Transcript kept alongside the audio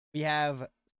We have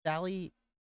Sally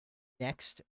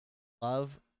next.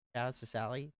 Love. Shout out to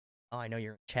Sally. Oh, I know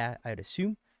you're in chat, I'd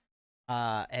assume.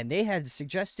 And they had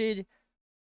suggested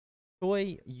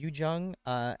Choi Yoojung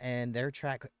and their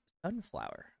track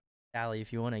Sunflower. Sally,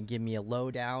 if you want to give me a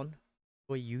lowdown,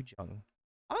 Choi Yoojung.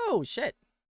 Oh shit!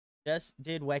 Just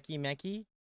did Weki Meki.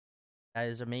 That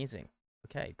is amazing.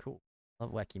 Okay, cool.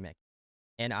 Love Weki Meki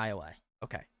and IOI.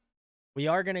 Okay, we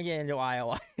are gonna get into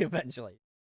IOI eventually.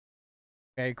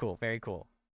 Very cool. Very cool.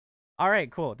 All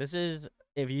right, cool. This is,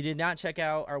 if you did not check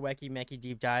out our Weki Meki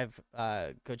deep dive,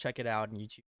 go check it out on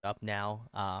YouTube. It's up now.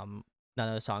 None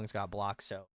of the songs got blocked,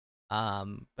 so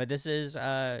but this is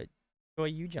Choi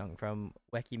Yoojung from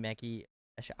Weki Meki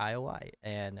IOI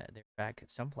and their track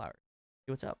Sunflower.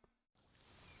 See what's up.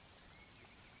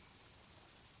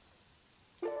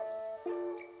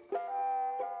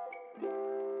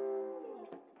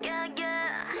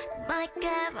 My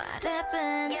God, what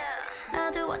happened?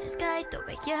 어두워진 sky 또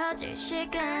외겨질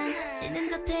시간 지는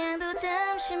저 태양도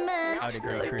잠시만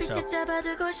널 빛에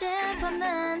잡아두고 싶어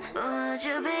난 Would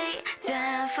you be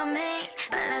down for me?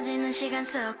 빨라지는 시간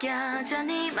속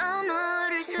여전히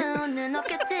머무를 수는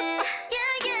없겠지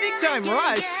Big time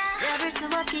rush! 잡을 수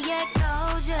없기에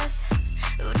gorgeous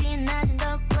우린 아직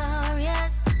더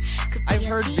glorious I've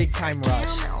heard Big Time Rush.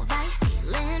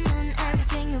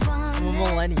 I'm a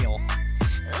millennial.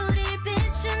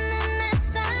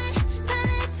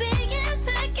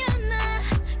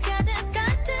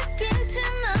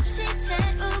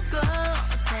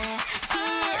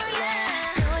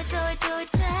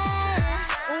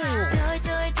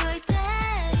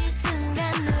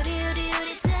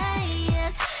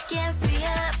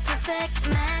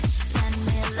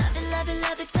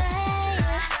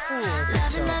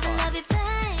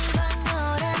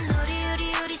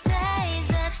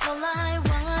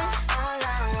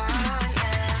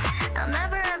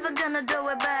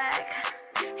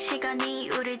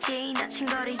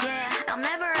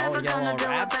 Oh, y'all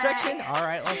rap section?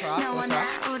 Alright, let's rock, let's rock.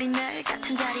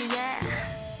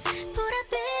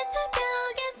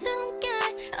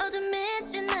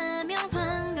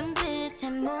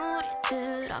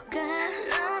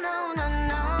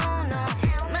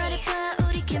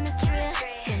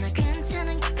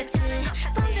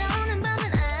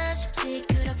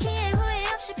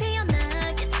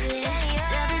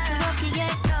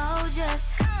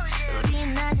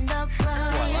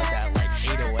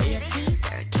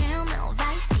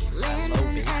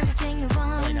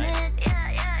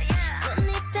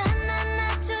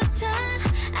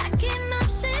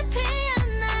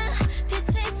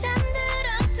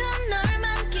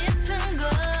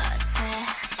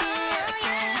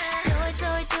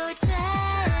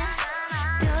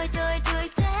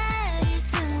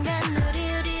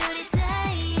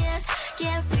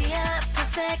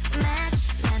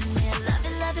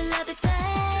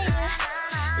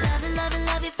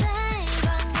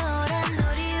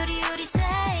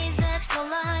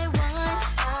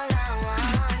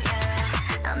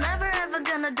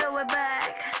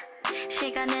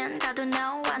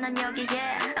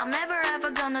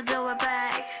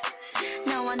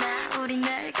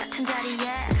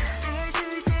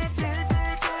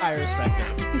 I respect it.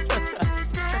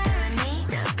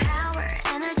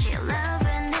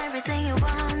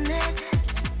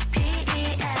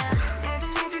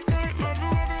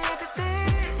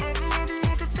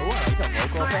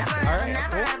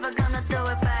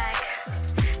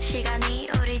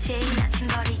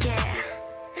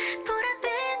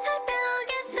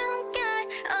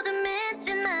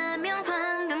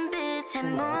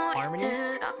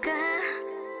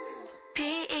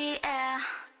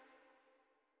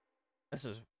 This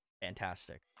is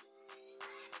fantastic.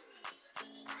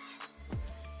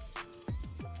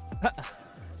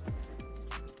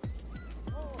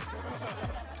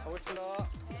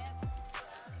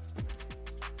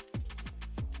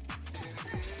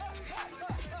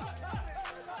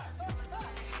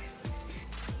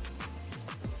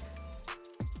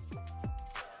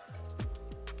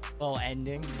 Little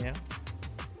ending, yeah.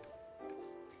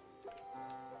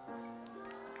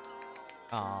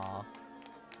 Aww.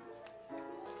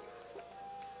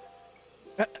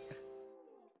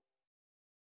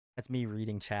 That's me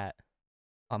reading chat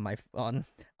on my on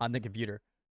the computer.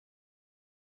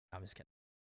 I'm just kidding.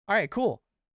 All right, cool.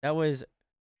 That was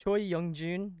Choi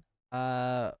Youngjun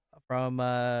from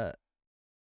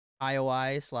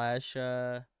IOI slash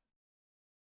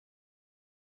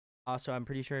also I'm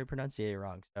pretty sure I pronounced it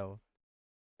wrong, so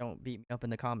don't beat me up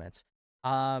in the comments.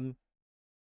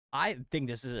 I think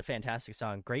this is a fantastic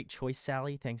song. Great choice,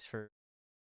 Sally. Thanks for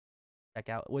check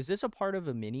out. Was this a part of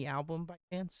a mini album by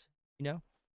chance? You know?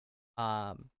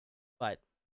 But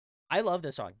I love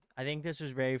this song. I think this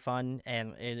was very fun,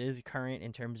 and it is current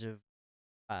in terms of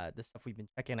the stuff we've been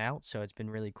checking out. So it's been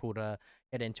really cool to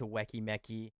get into Weki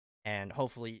Meki, and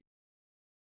hopefully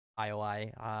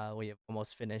IOI. We have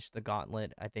almost finished the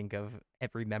gauntlet, I think, of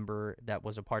every member that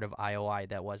was a part of IOI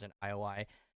that wasn't IOI,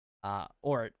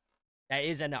 or that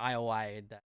is an IOI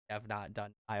that have not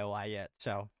done IOI yet.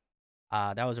 So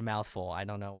that was a mouthful. I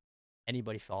don't know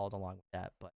anybody followed along with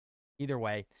that, but either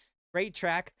way, great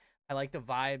track. I like the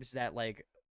vibes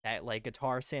that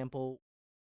guitar sample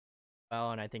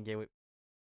well, and I think it would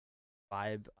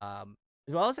vibe.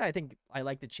 As well as I think I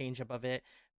like the change up of it,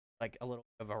 like a little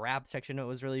bit of a rap section that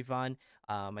was really fun.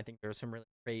 I think there's some really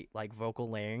great like vocal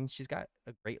layering. She's got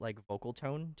a great like vocal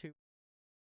tone to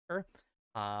her.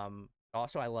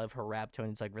 Also I love her rap tone.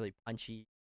 It's like really punchy,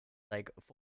 like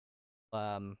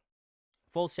um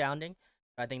full sounding.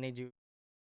 I think they do a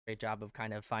great job of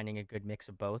kind of finding a good mix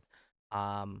of both.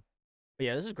 Um, but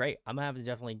yeah, this is great. I'm gonna have to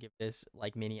definitely give this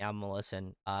like mini album a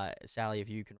listen. Sally, if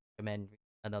you can recommend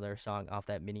another song off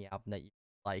that mini album that you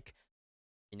like,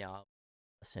 I'll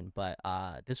listen. But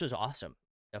this was awesome.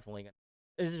 Definitely gonna.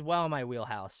 This is well in my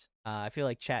wheelhouse. I feel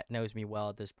like chat knows me well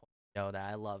at this point. Know that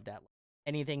I love that.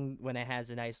 Anything when it has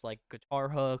a nice like guitar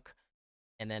hook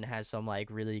and then has some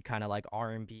like really kind of like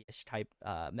R&B ish type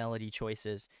melody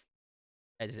choices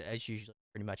as usually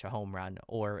pretty much a home run,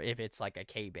 or if it's like a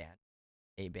K band,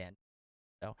 A band.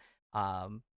 So,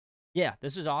 um, yeah,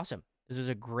 this is awesome. This is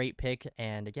a great pick.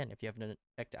 And again, if you haven't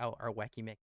checked out our Weki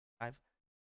Meki 5,